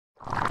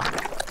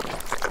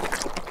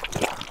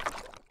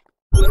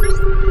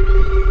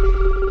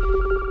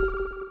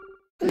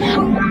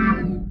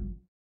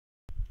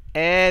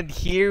And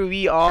here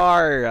we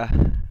are.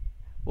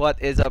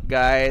 What is up,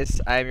 guys?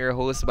 I'm your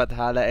host,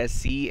 Bathala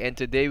SC, and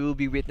today we'll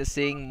be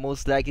witnessing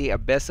most likely a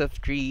best of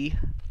 3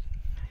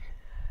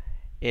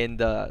 in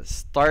the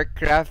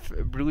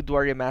Starcraft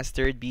Broodwar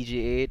Remastered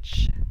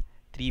BGH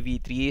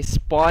 3v3,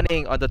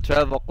 spawning on the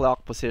 12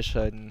 o'clock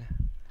position.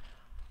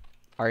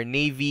 Our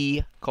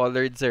navy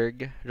colored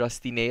Zerg,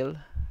 Rusty Nail,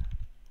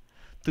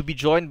 to be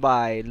joined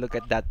by, look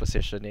at that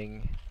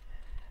positioning.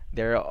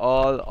 They're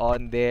all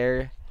on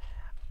there.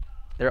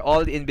 They're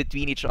all in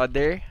between each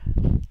other.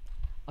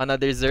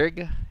 Another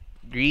Zerg,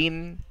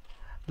 green,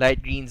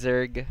 light green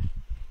Zerg.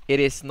 It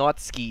is not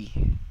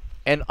Ski.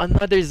 And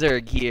another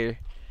Zerg here.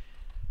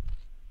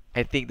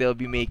 I think they'll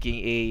be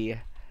making an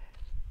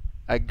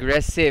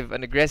aggressive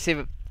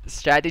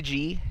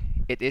strategy.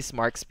 It is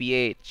Marks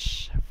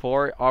PH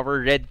for our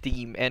red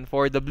team. And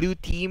for the blue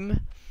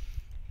team,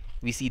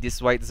 we see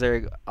this white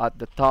Zerg at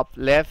the top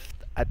left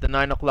at the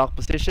 9 o'clock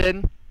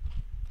position.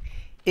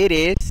 It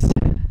is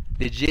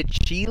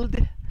BGH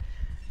Shield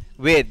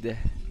with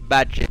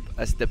Bad Trip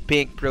as the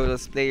pink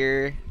Protoss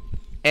player.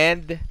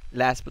 And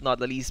last but not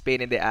the least,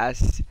 pain in the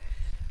ass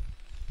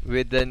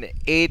with an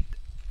 8-9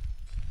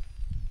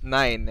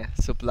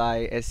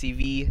 supply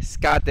SCV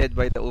scattered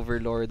by the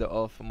Overlord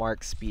of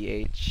Marks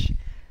PH.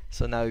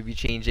 So now we'll be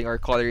changing our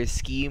color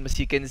scheme. As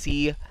you can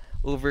see,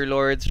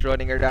 Overlords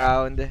running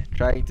around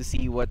trying to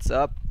see what's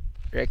up.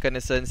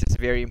 Reconnaissance is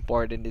very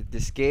important in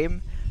this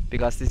game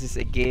because this is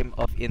a game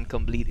of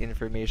incomplete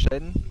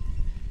information.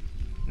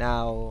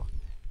 Now,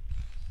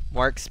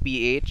 Marks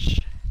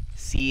PH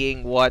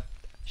seeing what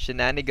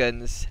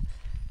shenanigans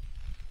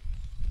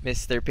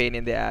Mr. Pain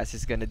in the Ass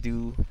is gonna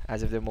do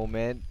as of the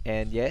moment,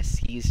 and yes,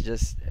 he's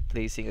just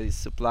placing a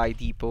supply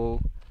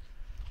depot,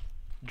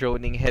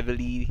 droning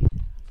heavily.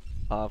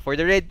 For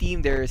the red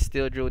team, they're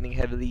still droning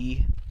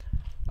heavily.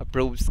 A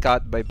probe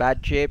scout by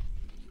Bad Trip,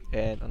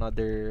 and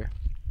another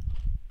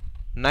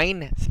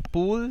 9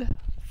 pool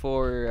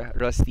for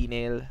Rusty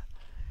Nail.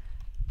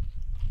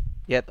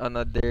 Yet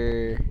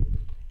another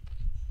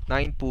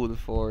 9 pool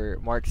for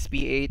Marks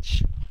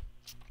PH,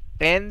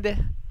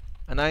 and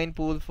a 9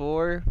 pool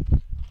for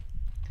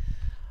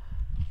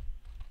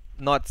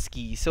Not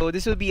Ski. So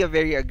this will be a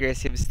very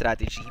aggressive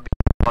strategy.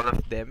 All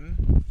of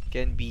them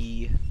can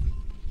be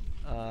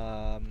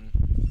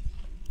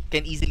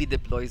can easily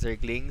deploy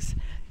Zerglings.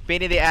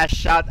 Pain in the ass,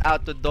 shout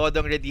out to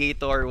Dodong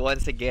Radiator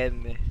once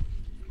again.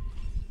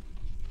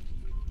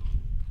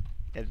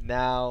 And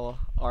now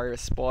our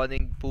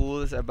spawning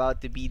pool is about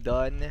to be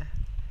done.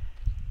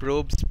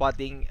 Probe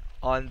spotting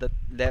on the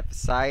left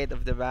side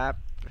of the map.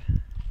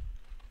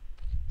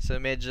 So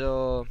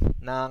medyo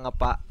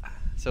nangangapa.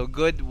 So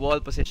good wall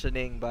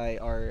positioning by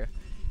our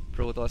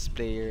Protoss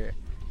player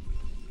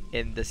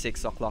in the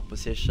 6 o'clock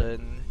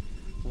position.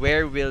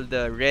 Where will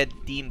the red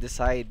team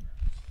decide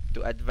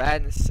to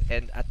advance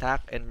and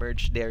attack and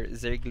merge their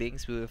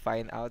Zerglings? We will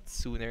find out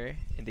sooner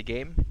in the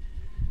game.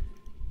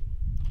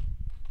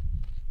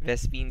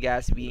 Vespene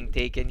gas being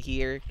taken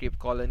here. Creep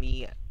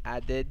colony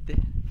added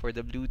for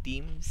the blue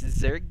team's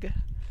Zerg.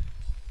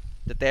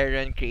 The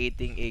Terran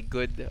creating a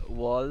good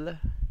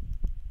wall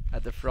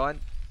at the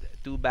front.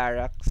 2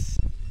 barracks.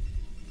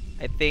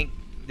 I think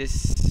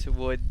this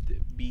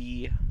would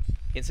be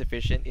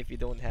insufficient if you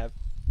don't have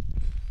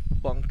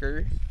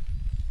bunker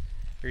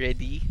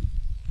ready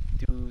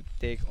to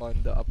take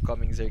on the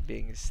upcoming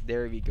Zerglings.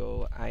 There we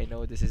go. I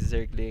know this is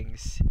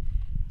Zerglings.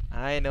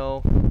 I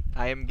know.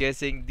 I am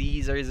guessing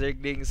these are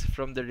Zerglings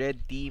from the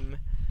red team.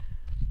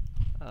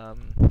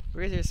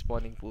 Where's your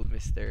spawning pool,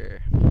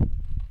 Mr.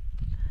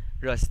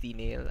 Rusty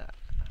Nail?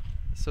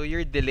 So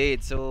you're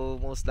delayed, so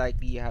most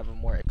likely you have a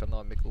more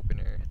economic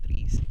opener.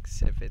 3, 6,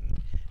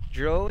 7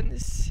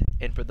 drones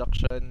in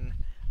production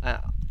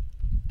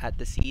at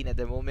the scene at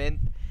the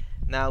moment.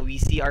 Now we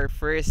see our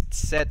first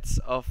sets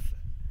of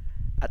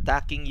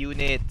attacking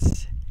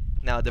units.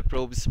 Now the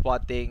probe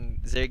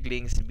spotting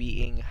Zerglings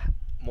being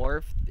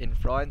morphed in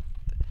front.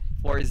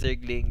 4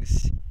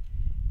 Zerglings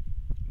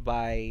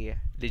by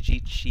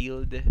BGH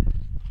Shield.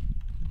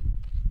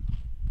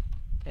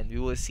 And we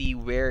will see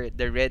where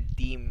the red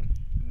team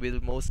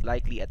will most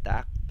likely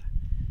attack.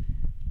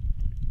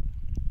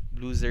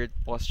 Blue Zerg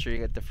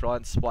posturing at the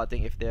front,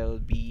 spotting if there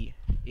will be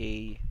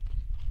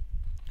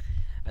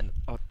an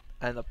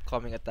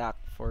upcoming attack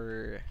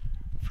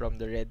from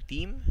the red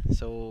team.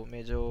 So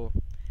medyo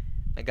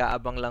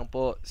nag-aabang lang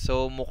po.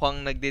 So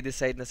mukhang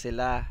nagde-decide na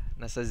sila.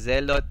 Nasa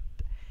Zealot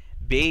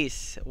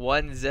base,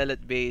 1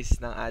 Zealot base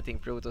ng ating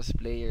Protoss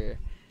player.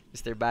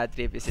 Mr. Bad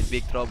Trip is in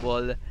big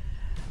trouble.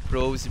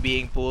 Probes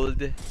being pulled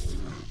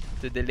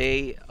to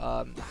delay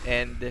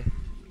and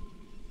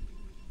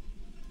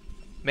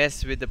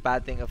mess with the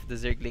pathing of the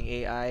Zergling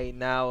AI.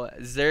 Now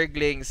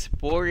Zerglings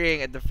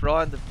pouring at the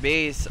front of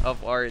base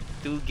of our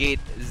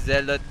 2-gate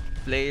Zealot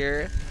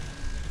player.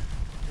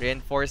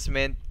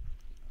 Reinforcement.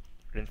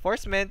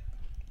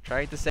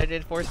 Trying to send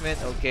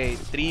reinforcement. Okay,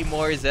 3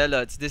 more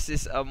Zealots. This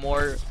is a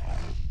more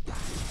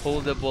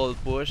holdable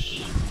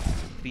push.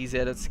 3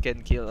 Zealots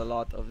can kill a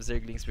lot of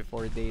Zerglings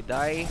before they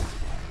die.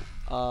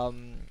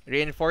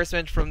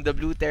 Reinforcement from the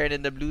blue Terran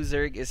and the blue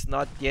Zerg is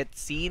not yet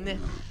seen,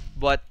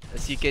 but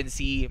as you can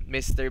see,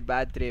 Mr.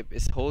 Bad Trip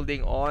is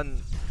holding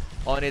on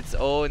its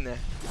own.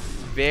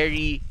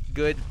 Very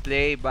good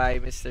play by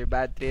Mr.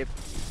 Bad Trip.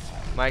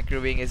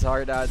 Microwing his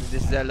heart out in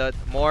this Zealot.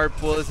 More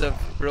pulls of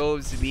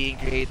probes being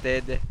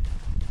created.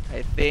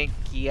 I think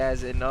he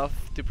has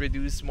enough to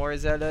produce more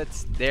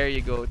Zealots. There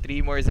you go.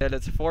 3 more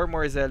Zealots, 4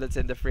 more Zealots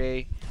in the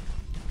fray.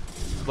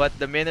 But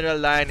the mineral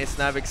line is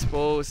now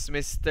exposed.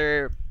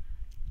 Mr.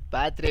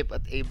 Bad Trip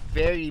at a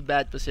very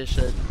bad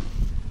position.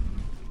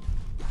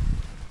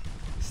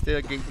 Still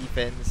a great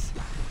defense.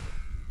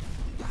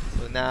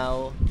 So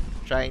now,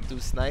 trying to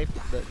snipe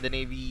the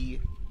Navy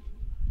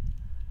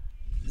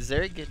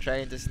Zerg,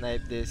 trying to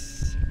snipe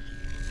this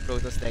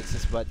Protoss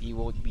Nexus, but he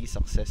won't be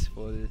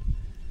successful.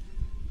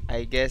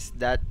 I guess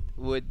that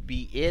would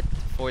be it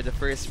for the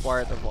first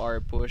part of our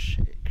push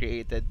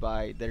created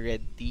by the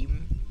red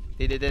team.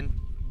 They didn't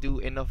do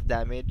enough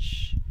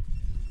damage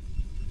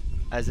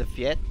as of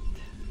yet,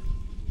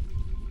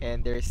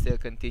 and they're still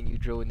continue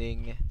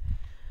droning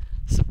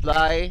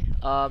supply.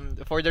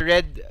 For the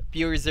red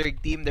pure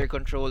Zerg team, they're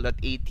controlled at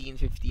 18,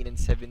 15, and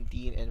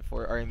 17, and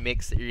for our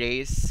mixed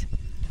race,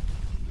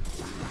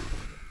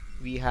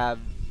 we have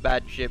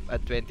Bad Trip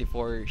at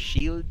 24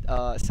 shield,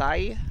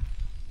 Sai,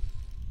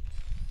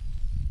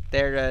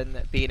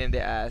 Terran, pain in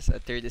the ass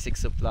at 36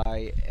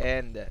 supply,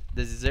 and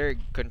the Zerg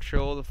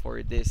control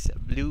for this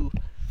blue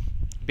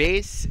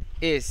base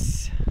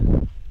is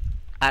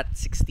at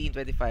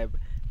 1625.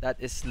 That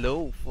is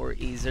low for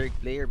a Zerg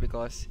player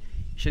because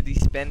you should be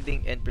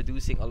spending and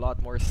producing a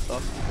lot more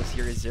stuff because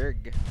you're a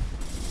Zerg.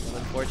 And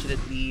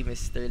unfortunately,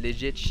 Mr.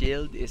 Legit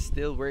Shield is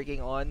still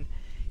working on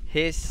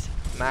his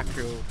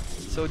macro.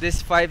 So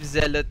this 5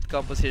 Zealot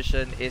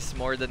composition is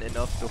more than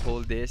enough to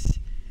hold this.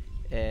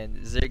 And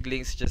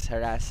Zerglings just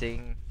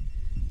harassing.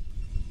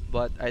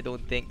 But I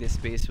don't think this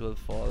base will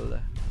fall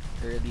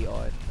early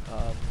on.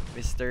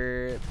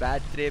 Mr.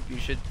 Bad Trip, you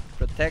should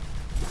protect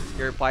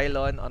your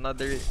pylon.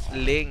 Another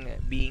Ling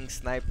being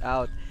sniped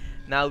out.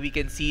 Now we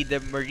can see the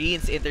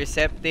Marines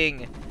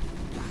intercepting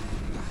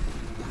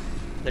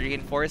the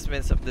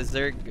reinforcements of the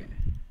Zerg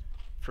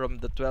from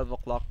the 12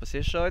 o'clock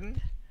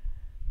position.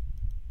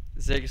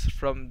 Zergs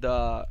from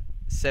the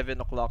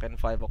 7 o'clock and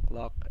 5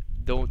 o'clock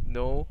don't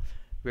know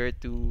where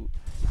to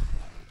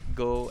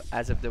go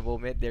as of the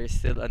moment. They're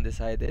still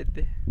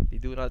undecided. They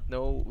do not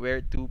know where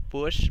to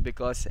push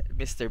because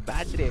Mr.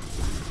 Bad Trip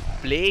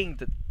playing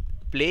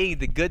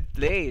the good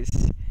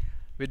plays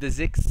with the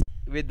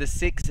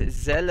 6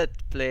 Zealot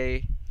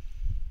play.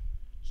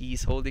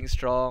 He's holding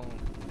strong.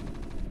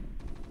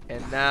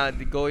 And now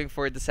going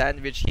for the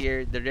sandwich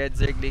here. The red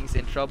Zerglings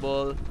in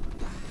trouble.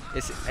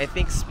 I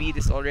think speed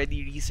is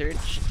already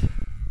researched.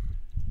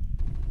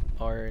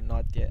 Or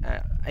not yet.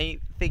 I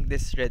think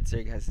this red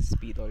Zerg has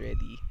speed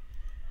already.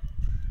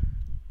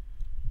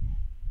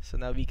 So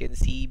now we can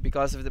see,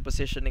 because of the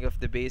positioning of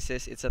the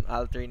bases, it's an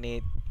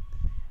alternate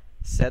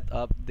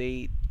setup.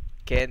 They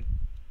can't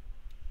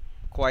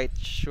quite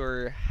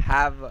sure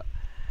have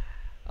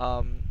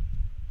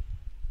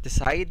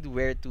decide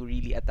where to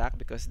really attack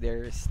because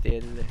they're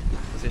still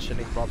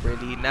positioning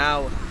properly.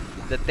 Now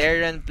the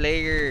Terran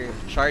player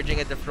charging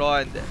at the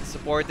front,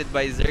 supported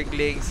by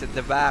Zerglings at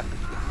the back.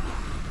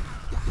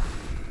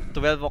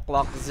 12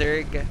 o'clock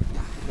Zerg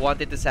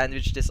wanted to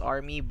sandwich this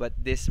army, but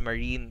this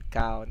Marine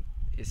count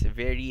is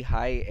very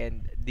high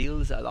and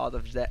deals a lot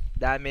of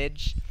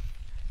damage.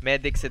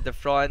 Medics at the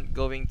front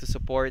going to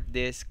support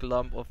this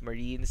clump of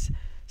Marines.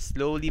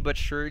 Slowly but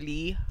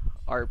surely,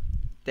 our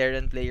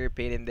Terran player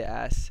pain in the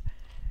ass,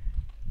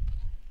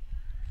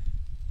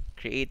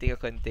 creating a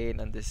contain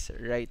on this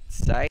right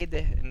side.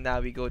 And now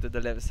we go to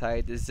the left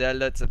side. The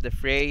Zealots at the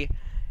fray,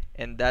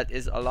 and that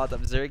is a lot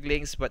of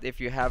Zerglings. But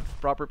if you have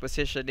proper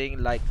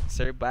positioning like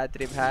Sir Bad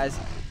Trip has,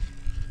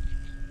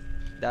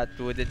 that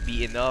wouldn't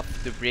be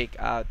enough to break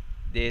out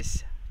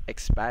this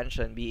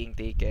expansion being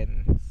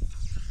taken.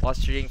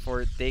 Posturing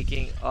for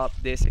taking up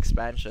this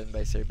expansion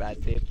by Sir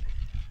Bad Trip.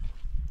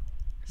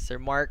 Sir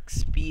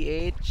Mark's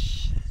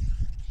PH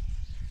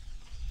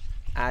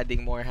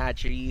adding more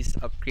hatcheries,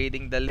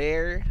 upgrading the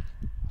lair.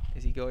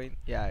 Is he going?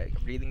 Yeah,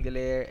 upgrading the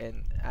lair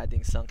and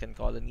adding sunken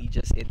colony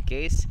just in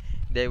case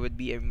there would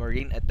be a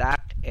Marine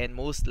attack, and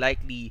most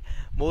likely,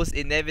 most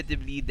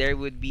inevitably, there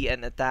would be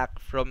an attack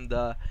from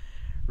the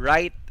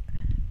right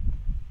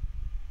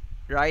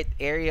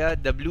area.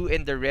 The blue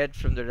and the red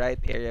from the right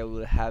area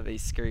will have a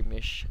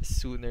skirmish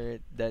sooner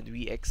than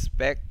we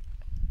expect.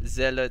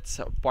 Zealots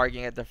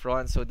parking at the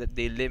front so that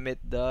they limit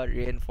the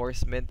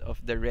reinforcement of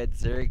the red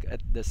Zerg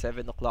at the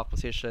 7 o'clock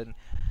position.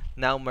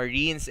 Now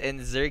Marines and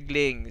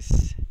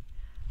Zerglings.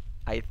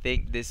 I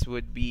think this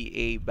would be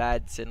a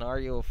bad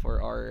scenario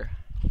for our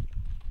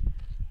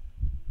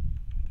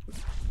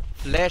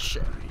Flesh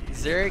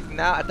Zerg.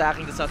 Now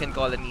attacking the sunken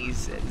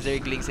colonies.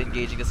 Zerglings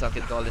engaging the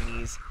sunken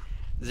colonies.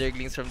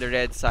 Zerglings from the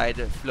red side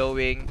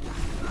flowing,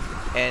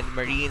 and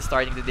Marines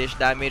starting to dish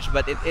damage,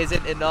 but it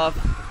isn't enough.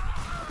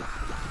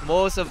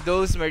 Most of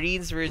those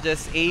Marines were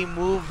just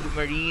A-moved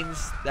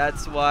Marines.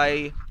 That's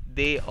why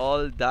they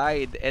all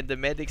died and the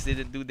medics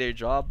didn't do their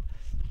job.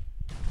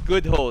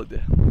 Good hold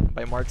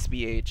by Marks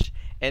PH.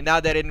 And now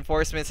that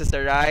reinforcements has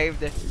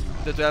arrived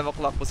to 12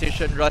 o'clock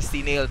position,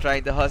 Rusty Nail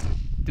trying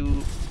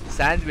to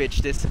sandwich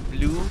this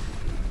blue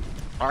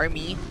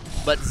army,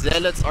 but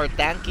Zealots are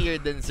tankier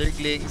than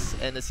Zerglings,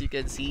 and as you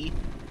can see,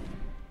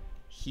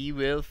 he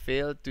will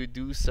fail to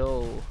do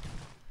so.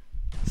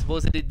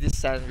 Supposedly this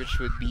sandwich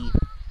would be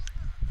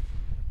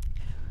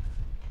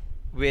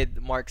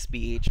with Marks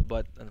PH,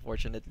 but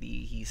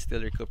unfortunately he's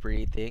still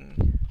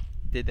recuperating.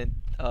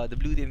 The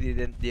blue team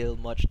didn't deal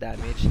much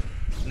damage.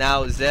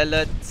 Now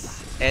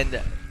Zealots and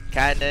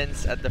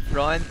cannons at the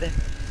front,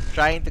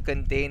 trying to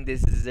contain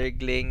this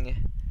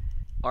Zergling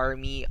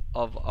army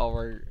of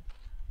our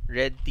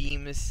red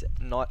teams,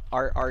 not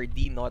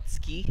RRD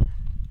Notski.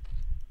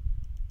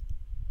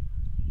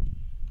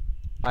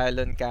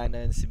 Pylon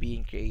cannons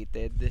being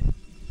created.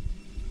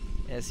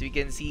 As we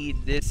can see,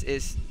 this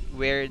is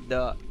where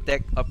the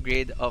tech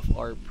upgrade of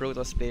our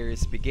Protoss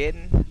players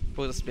begin.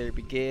 Protoss player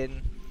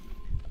begin.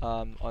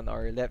 On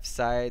our left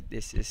side,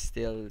 this is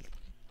still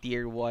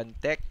tier 1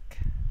 tech.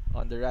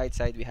 On the right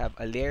side, we have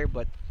a lair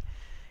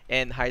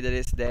and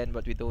Hydralis then,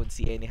 but we don't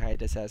see any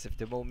Hydralis as of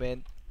the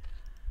moment.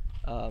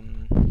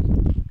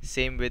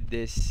 Same with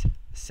this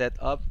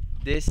setup.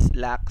 This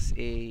lacks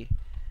a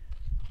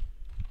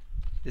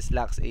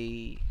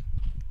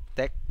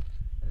tech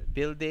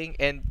building,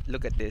 and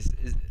look at this.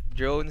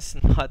 Drones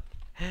not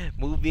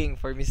moving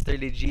for Mr.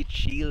 Legit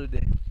Shield.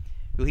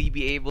 Will he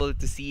be able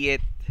to see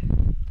it,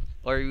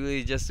 or will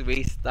he just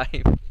waste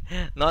time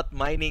not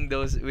mining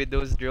those with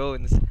those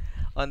drones?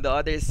 On the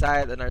other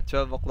side, on our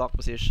 12 o'clock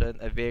position,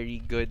 a very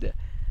good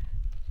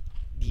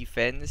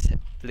defense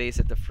placed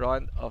at the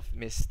front of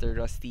Mr.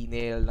 Rusty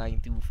Nail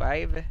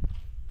 925.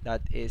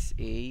 That is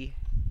a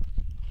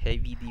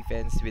heavy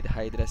defense with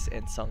Hydras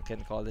and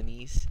sunken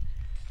colonies.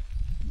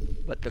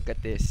 But look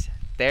at this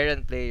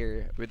Terran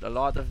player with a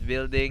lot of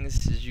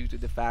buildings due to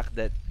the fact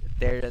that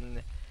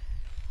Terran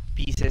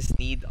pieces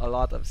need a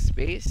lot of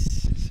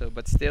space. So,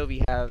 but still,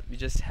 we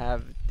just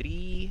have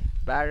 3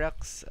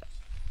 barracks,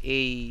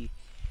 a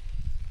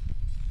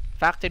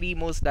factory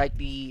most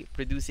likely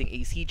producing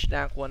a siege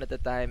tank one at a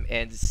time,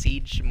 and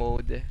siege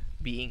mode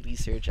being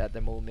researched at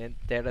the moment.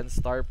 Terran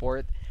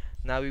starport.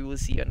 Now we will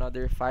see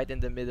another fight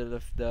in the middle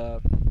of the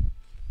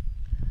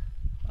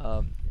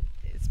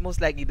it's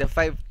most likely the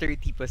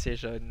 530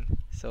 position.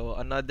 So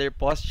another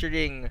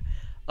posturing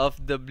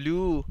of the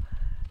blue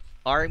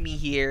army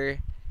here.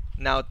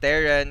 Now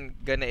Terran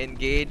gonna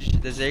engage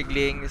the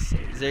Zerglings.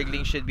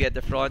 Zerglings should be at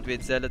the front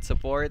with Zealot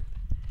support.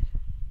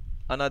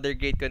 Another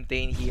great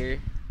contain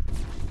here.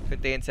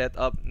 Contain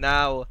setup.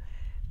 Now,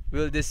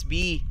 will this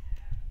be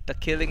the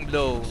killing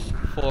blow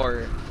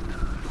for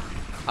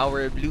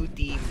our blue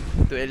team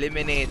to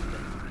eliminate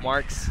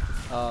Marks?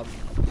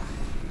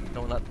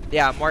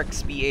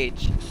 Marks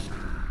PH.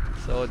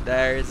 So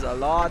there's a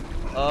lot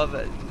of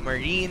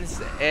Marines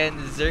and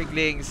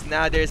Zerglings.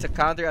 Now there's a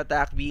counter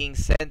attack being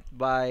sent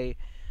by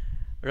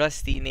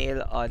Rusty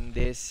Nail on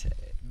this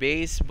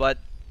base, but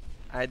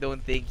I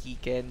don't think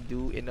he can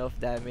do enough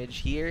damage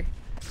here.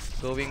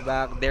 Going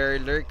back, there are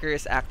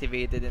lurkers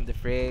activated in the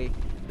fray.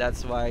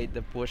 That's why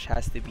the push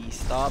has to be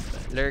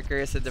stopped.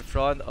 Lurkers at the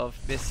front of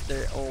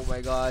Mr. Oh my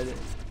god.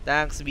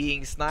 Tanks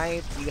being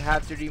sniped. You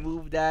have to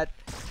remove that.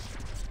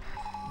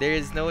 There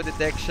is no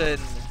detection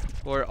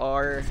for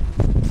our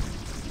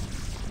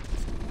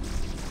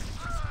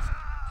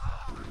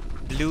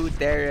blue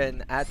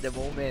Terran at the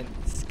moment.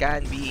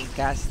 Scan being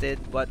casted,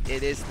 but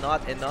it is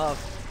not enough.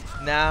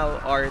 Now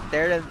our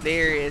Terran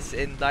player is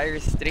in dire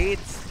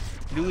straits,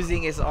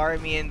 losing his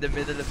army in the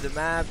middle of the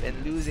map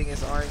and losing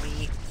his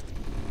army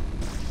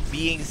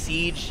being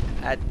sieged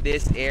at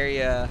this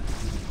area.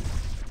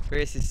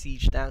 Where's his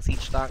siege tank?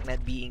 Siege tank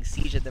not being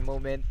sieged at the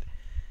moment.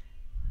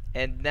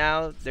 And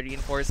now the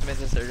reinforcement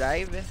has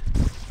arrived.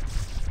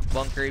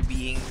 Bunker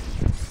being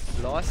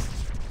lost.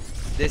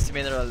 This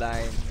mineral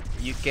line,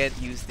 you can't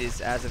use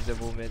this as of the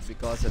moment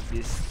because of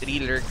this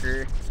 3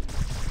 lurker.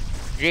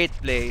 Great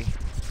play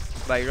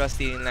by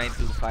Rusty in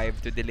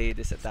 925 to delay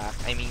this attack.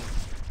 I mean,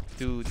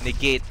 to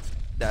negate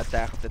the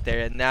attack of the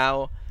Terran.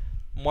 Now,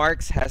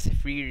 Marks has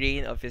free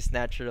reign of his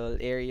natural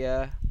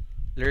area.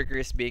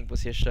 Lurkers being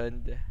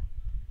positioned.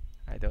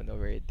 I don't know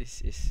where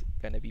this is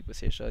gonna be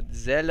positioned.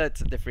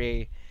 Zealots at the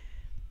fray.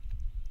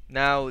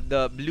 Now,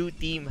 the blue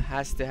team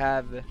has to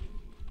have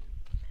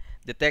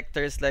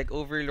detectors like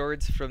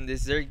overlords from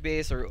this Zerg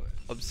base or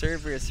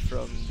observers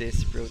from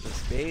this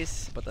Protoss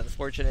base. But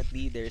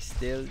unfortunately, there's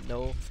still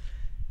no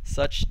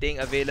such thing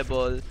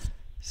available.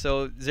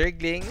 So,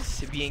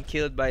 Zerglings being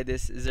killed by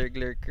this Zerg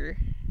lurker.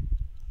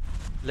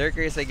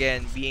 Lurkers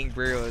again being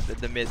burrowed at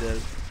the middle.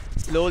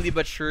 Slowly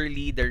but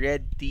surely, the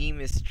red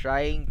team is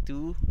trying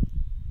to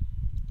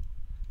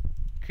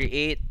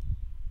create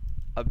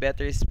a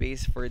better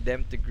space for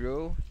them to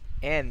grow,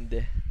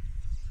 and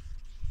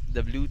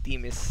the blue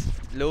team is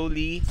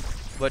slowly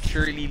but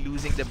surely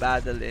losing the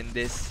battle in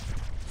this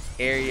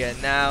area.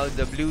 Now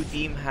the blue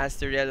team has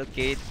to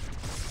relocate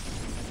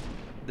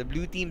The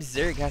blue team's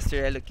Zerg has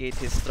to relocate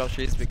his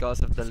structures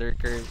because of the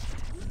lurker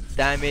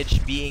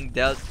damage being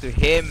dealt to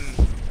him.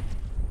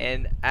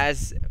 And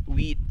as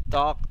we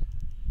talk,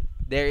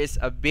 there is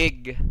a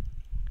big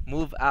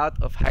move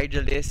out of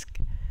Hydralisk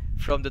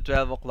from the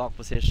 12 o'clock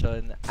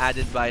position,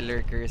 added by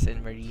lurkers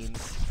and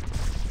marines.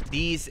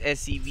 These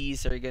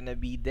SCVs are gonna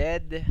be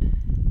dead.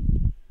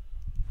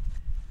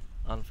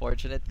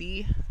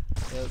 Unfortunately,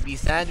 they'll be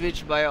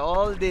sandwiched by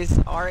all this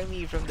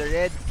army from the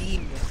red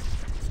team.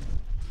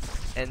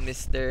 And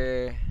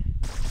Mr.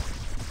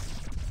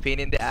 Pain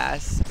in the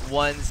Ass,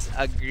 once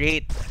a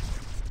great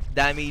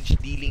damage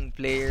dealing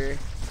player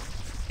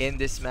in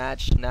this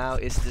match, now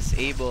is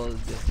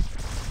disabled.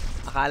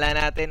 Akala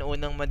natin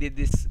unang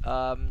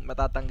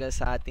matatanggal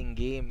sa ating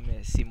game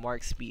si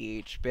Marks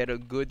PH, pero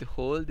good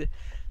hold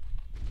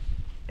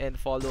and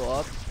follow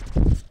up.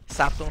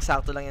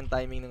 Saktong-sakto lang yung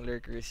timing ng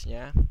lurkers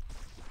niya.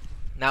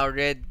 Now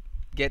red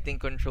getting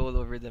control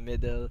over the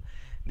middle.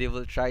 They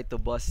will try to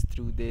bust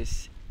through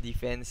this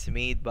defense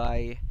made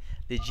by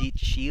Legit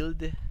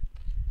Shield.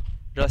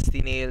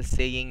 Rusty Nail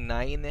saying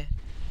 9,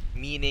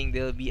 meaning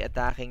they'll be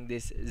attacking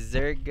this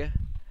Zerg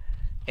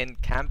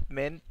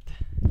encampment.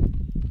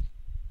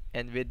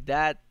 And with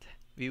that,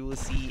 we will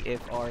see if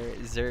our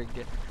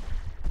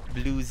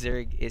blue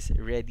Zerg is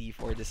ready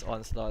for this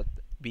onslaught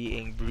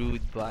being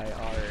brewed by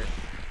our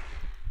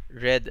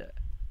red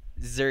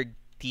Zerg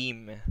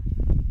team.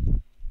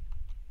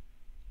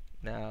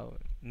 Now,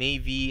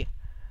 Navy.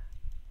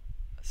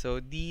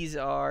 So these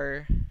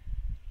are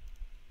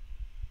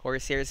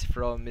Corsairs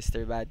from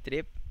Mr. Bad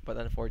Trip, but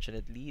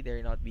unfortunately,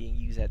 they're not being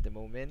used at the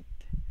moment.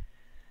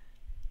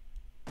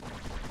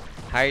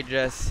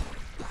 Hydras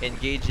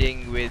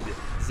engaging with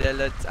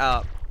Zealots.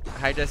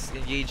 Hydras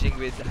engaging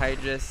with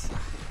Hydras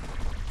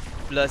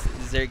plus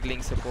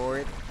Zergling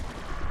support.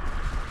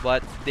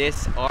 But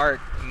this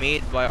arc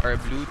made by our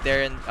blue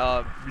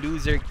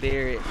Zerg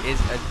player is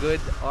a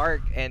good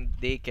arc, and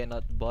they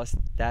cannot bust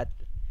that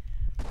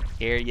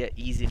area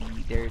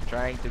easily. They're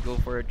trying to go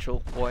for a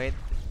choke point,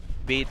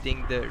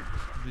 baiting the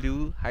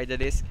blue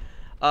Hydralisk.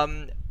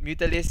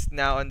 Mutalisk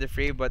now on the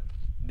fray, but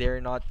they're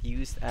not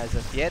used as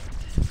of yet.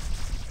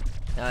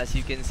 As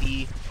you can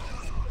see,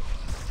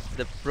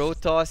 the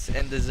Protoss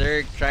and the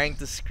Zerg trying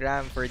to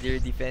scram for their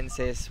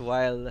defenses,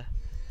 while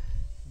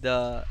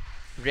the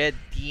red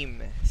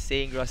team,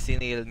 saying Rusty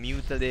Nail,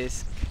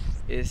 Mutalisk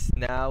is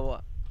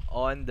now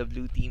on the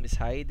blue team's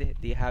side.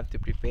 They have to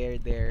prepare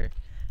their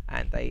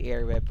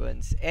anti-air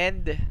weapons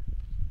and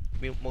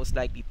most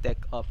likely tech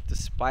up to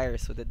Spire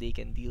so that they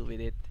can deal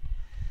with it.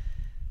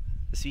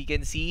 As we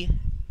can see,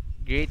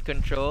 great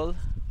control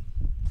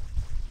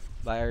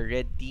by our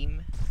red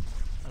team.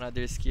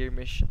 Another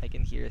skirmish. I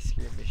can hear a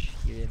skirmish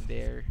here and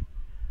there.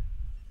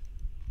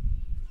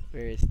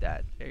 Where is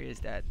that? Where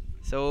is that?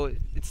 So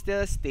it's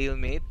still a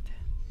stalemate.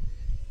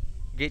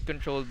 Great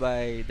control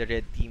by the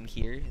red team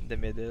here in the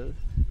middle.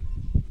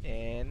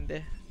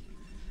 And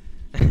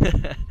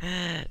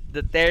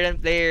the Terran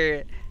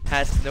player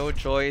has no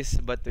choice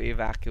but to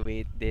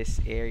evacuate this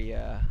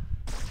area.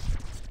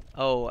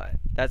 Oh,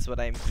 that's what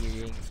I'm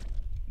hearing.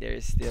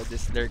 There's still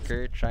this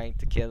lurker trying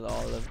to kill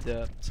all of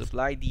the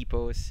supply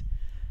depots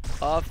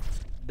of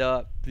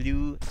the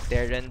blue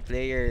Terran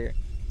player.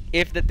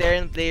 If the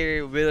Terran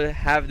player will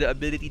have the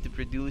ability to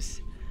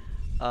produce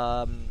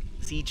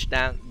siege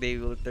tank, they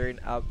will turn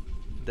up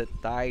the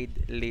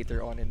tide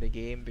later on in the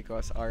game,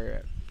 because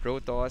our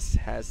Protoss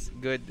has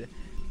good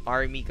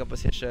army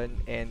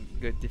composition and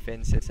good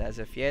defenses as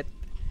of yet.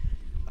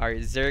 Our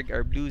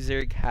blue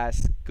Zerg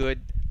has good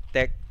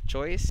tech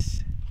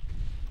choice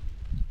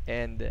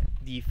and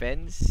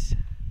defense.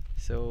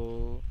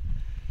 So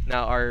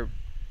now our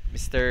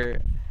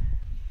Mr.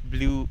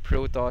 Blue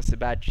Protoss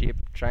Bad Ship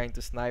trying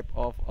to snipe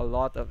off a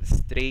lot of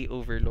stray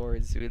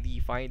overlords. Will he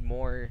find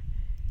more?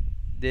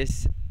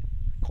 This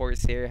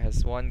Corsair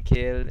has 1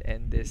 kill,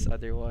 and this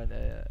other one,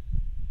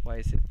 why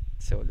is it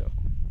solo?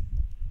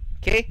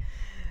 Okay,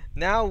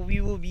 now we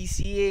will be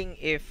seeing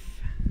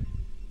if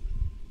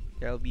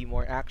there'll be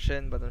more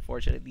action, but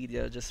unfortunately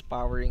they're just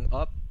powering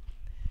up.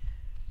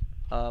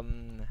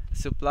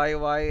 Supply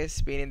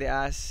wise, pain in the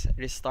ass,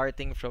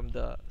 restarting from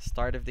the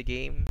start of the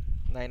game,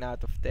 9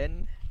 out of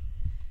 10.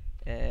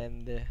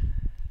 And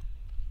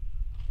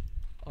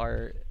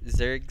our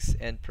Zergs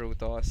and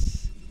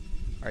Protoss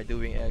are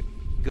doing a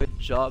good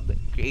job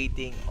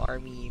creating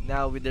army.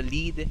 Now with the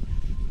lead,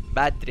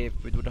 Bad Trip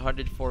with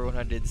 104,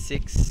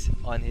 106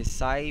 on his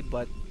side,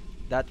 but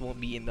that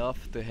won't be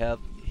enough to help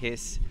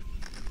his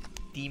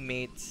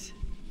teammates.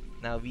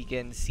 Now we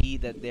can see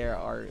that there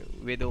are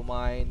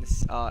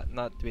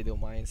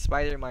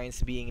spider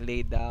mines being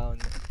laid down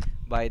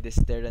by this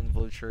Terran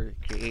Vulture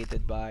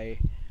created by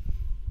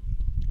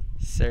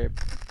Sir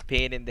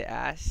Pain in the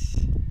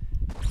Ass.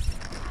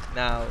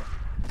 Now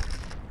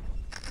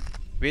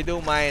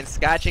Widow Mines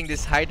catching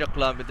this Hydra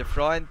Clump at the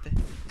front,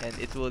 and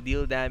it will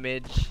deal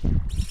damage,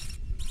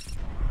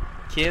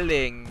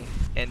 killing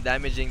and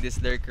damaging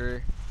this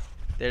lurker.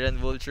 Terran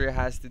Vulture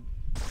has to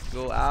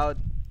go out.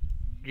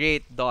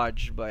 Great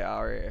dodge by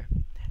our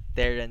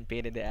Terran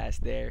Pain in the Ass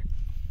there.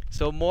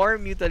 So more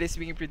Mutalisks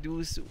being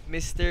produced.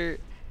 Mr.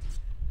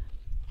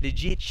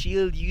 Legit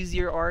Shield, use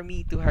your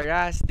army to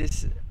harass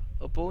this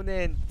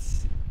opponent.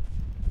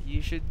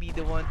 You should be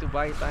the one to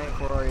buy time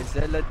for our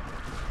Zealot.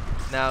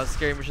 Now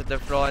skirmish at the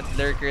front,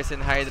 Lurkers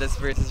and Hydras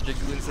versus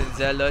Dragoons and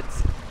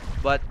Zealots.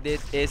 But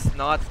it is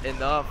not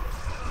enough.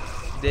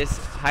 This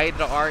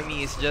Hydra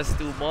army is just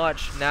too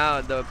much.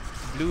 Now the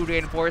blue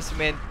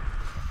reinforcement,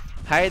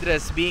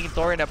 Hydras being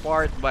torn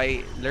apart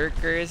by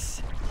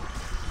Lurkers.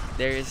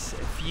 There's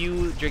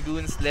few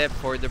Dragoons left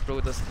for the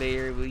Protoss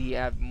player. Will he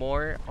have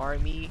more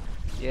army?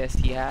 Yes,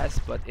 he has,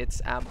 but it's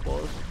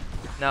ample.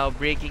 Now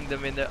breaking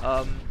them in the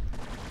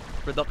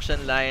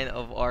production line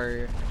of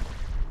our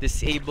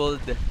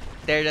disabled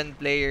Terran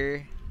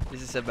player.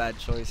 This is a bad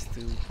choice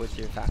to put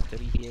your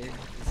factory here.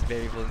 It's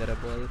very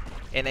vulnerable.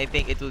 And I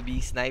think it will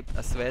be sniped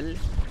as well.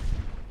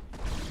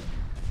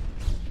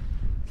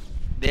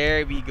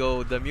 There we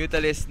go. The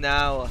Mutalist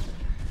now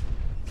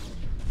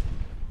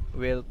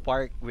will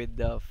park with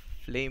the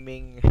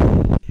flaming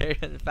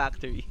Terran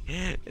factory.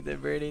 The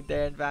burning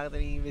Terran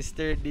factory.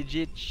 Mr.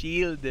 Legit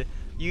Shield.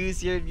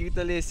 Use your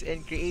Mutalist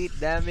and create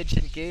damage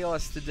and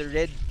chaos to the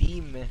red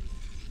team.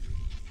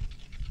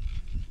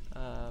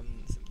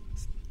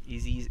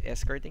 Is he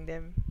escorting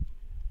them?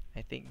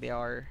 I think they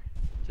are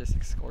just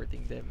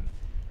escorting them.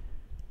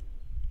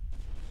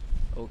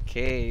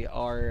 Okay,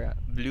 our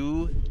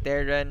blue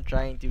Terran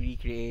trying to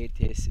recreate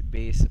his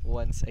base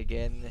once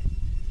again.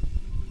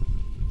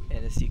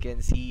 And as you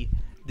can see,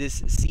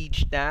 this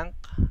siege tank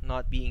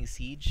not being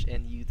sieged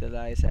and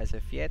utilized as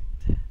of yet.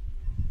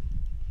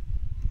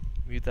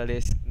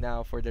 Mutalisk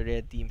now for the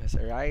red team has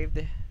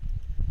arrived,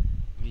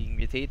 being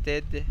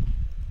mutated.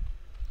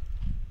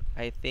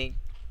 I think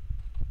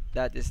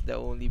that is the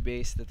only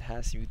base that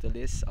has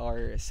Mutalisk,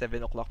 our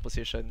 7 o'clock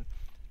position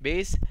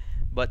base.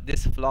 But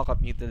this flock of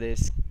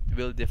Mutalisk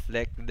will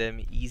deflect them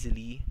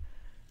easily.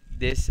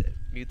 This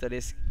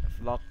Mutalisk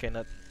flock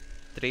cannot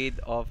trade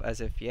off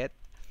as of yet.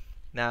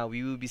 Now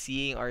we will be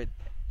seeing our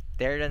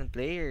Terran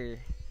player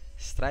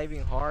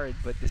striving hard,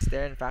 but this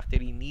Terran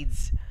factory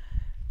needs,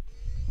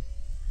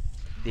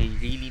 they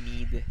really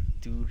need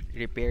to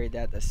repair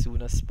that as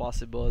soon as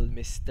possible.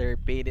 Mr.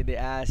 Pain in the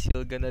ass,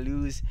 you're gonna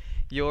lose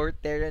your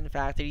Terran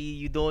factory.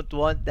 You don't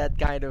want that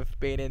kind of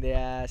pain in the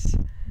ass.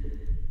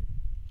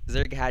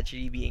 Zerg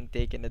hatchery being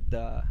taken at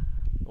the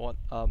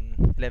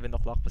 11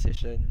 o'clock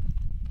position.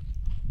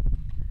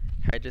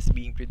 Hydras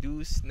being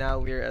produced. Now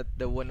we're at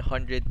the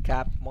 100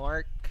 cap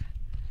mark,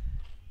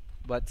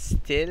 but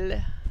still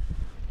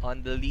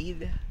on the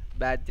lead.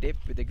 Bad trip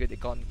with a good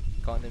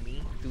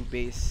economy. 2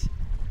 base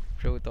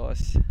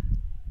Protoss.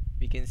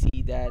 We can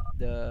see that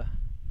the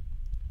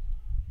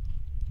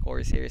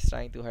Corsair is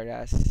trying to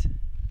harass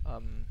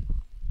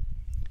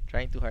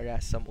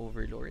some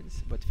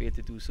overlords, but failed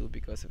to do so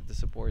because of the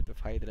support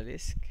of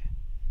Hydralisk.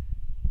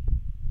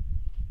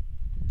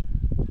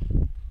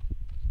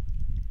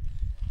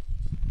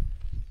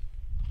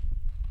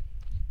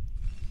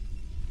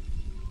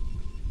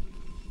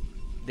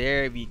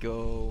 There we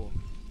go.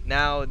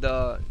 Now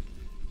the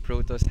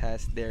Protoss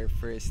has their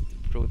first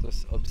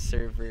Protoss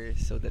observer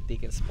so that they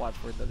can spot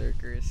for the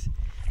lurkers.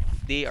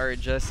 They are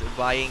just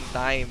buying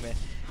time.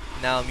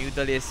 Now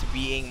Mutalisk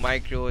being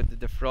micro to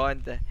the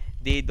front.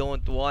 They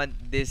don't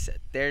want this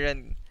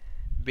Terran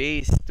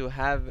base to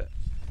have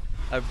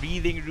a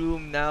breathing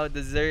room. Now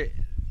the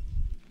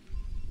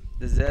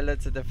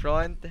Zealots at the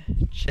front,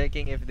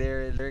 checking if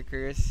they're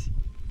lurkers.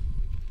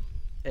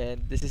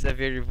 And this is a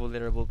very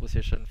vulnerable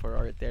position for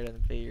our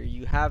Terran player.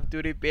 You have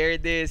to repair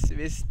this,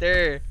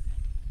 mister.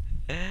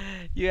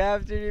 You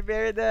have to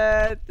repair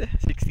that.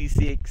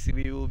 66.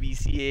 We will be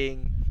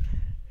seeing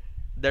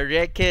the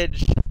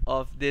wreckage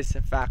of this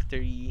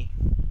factory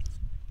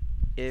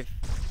if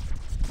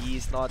he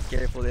is not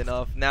careful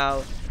enough.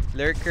 Now,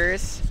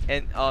 lurkers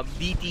and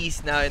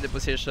BTs now in the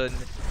position.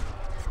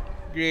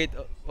 Great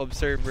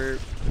observer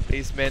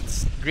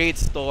placements. Great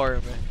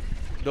storm.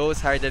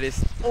 Those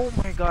Hydralists. Oh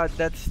my god,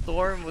 that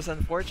storm was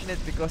unfortunate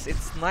because it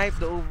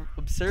sniped the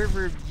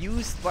observer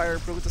used by our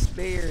Protoss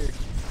player.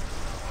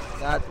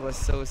 That was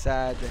so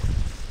sad.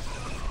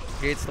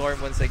 Great storm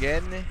once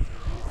again.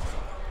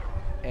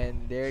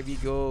 And there we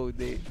go.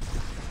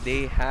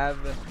 They have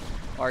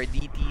our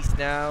DTs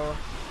now.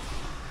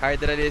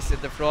 Hydralists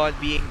at the front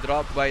being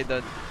dropped by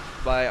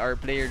our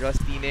player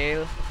Rusty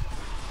Nail.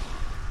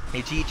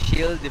 BGH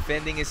Shield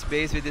defending his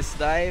base with his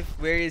life.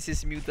 Where is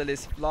his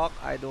Mutalist flock?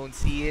 I don't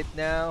see it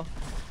now.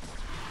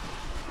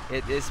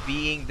 It is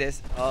being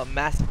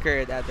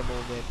massacred at the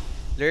moment.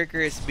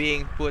 Lurkers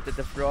being put at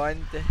the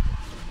front.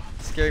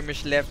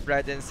 Skirmish left,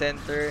 right, and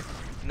center.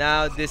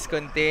 Now this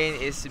contain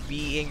is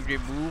being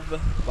removed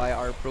by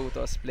our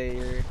Protoss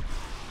player.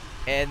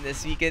 And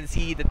as we can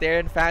see, the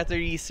Terran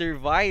factory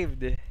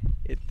survived.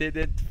 It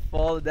didn't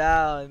fall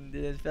down.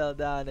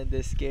 In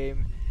this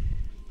game.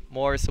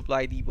 More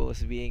supply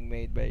depots being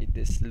made by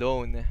this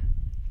lone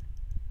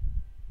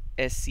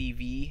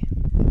SCV.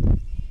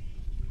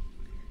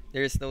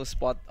 There's no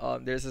spot.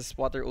 There's a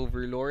spotter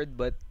overlord,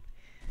 but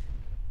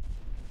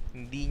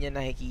hindi niya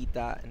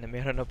nakikita na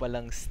meron na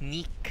palang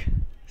sneak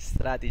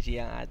strategy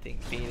ang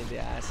ating pain in the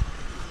ass.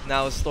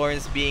 Now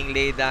Storms being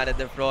laid down at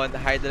the front,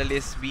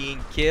 Hydralisk being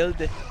killed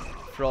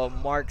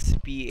from Mark's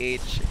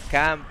PH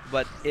camp,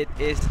 but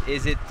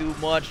is it too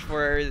much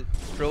for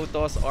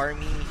Protoss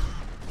army?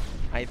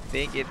 I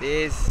think it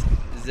is.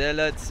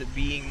 Zealots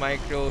being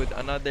microed,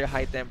 another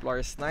High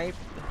Templar sniped.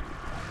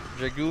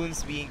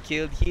 Dragoons being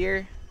killed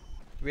here.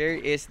 Where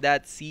is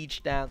that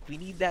siege tank? We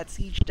need that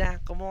siege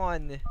tank, come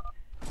on.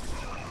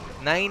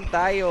 9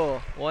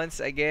 tayo once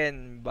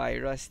again by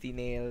Rusty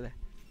Nail.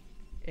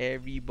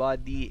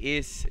 Everybody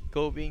is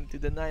going to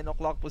the 9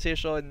 o'clock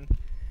position.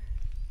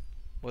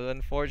 Well,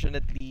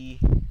 unfortunately,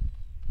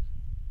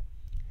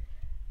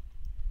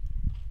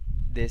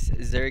 this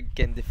Zerg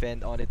can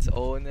defend on its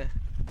own,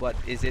 but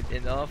is it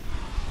enough?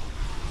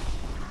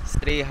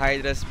 Stray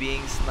Hydras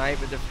being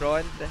sniped at the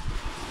front.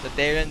 The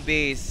Terran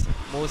base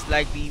most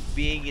likely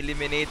being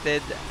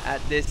eliminated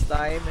at this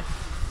time.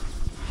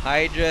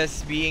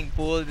 Hydras being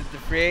pulled into the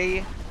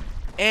fray.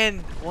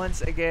 And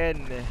once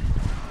again,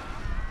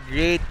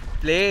 great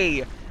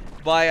play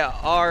by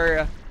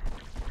our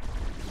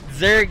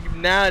Zerg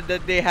now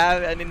that they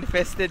have an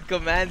infested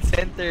command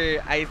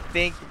center. I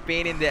think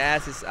Pain in the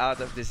Ass is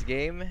out of this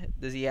game.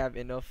 Does he have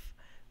enough?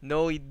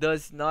 No, he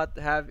does not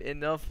have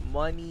enough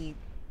money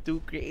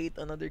to create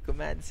another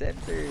command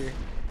center.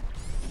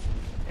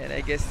 And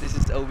I guess this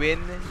is a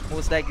win.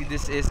 Most likely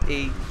this is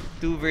a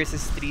 2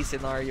 versus 3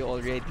 scenario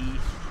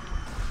already.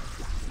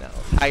 Now,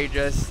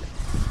 Hydra's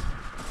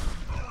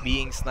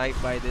being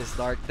sniped by this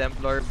Dark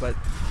Templar, but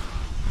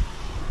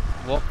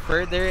walk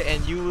further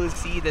and you will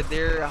see that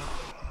they're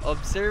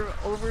observe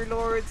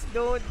overlords.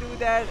 Don't do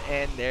that.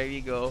 And there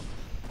you go.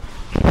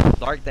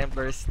 Dark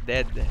Templar's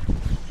dead.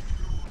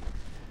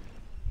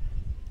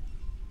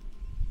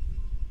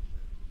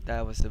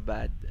 That was a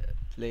bad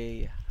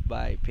play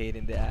by Pain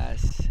in the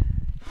Ass.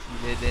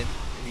 He didn't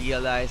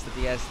realize that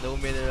he has no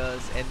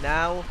minerals, and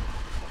now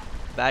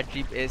Bad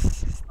Trip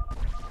is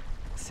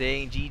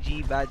saying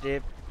GG. Bad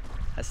Trip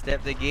has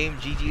left the game.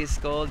 GG is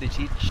called. The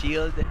cheat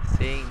shield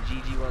saying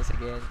GG once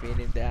again. Pain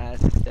in the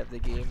Ass has left the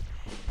game,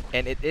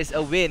 and it is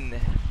a win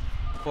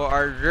for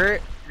our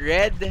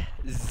red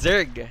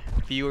Zerg,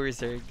 pure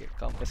Zerg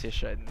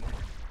composition.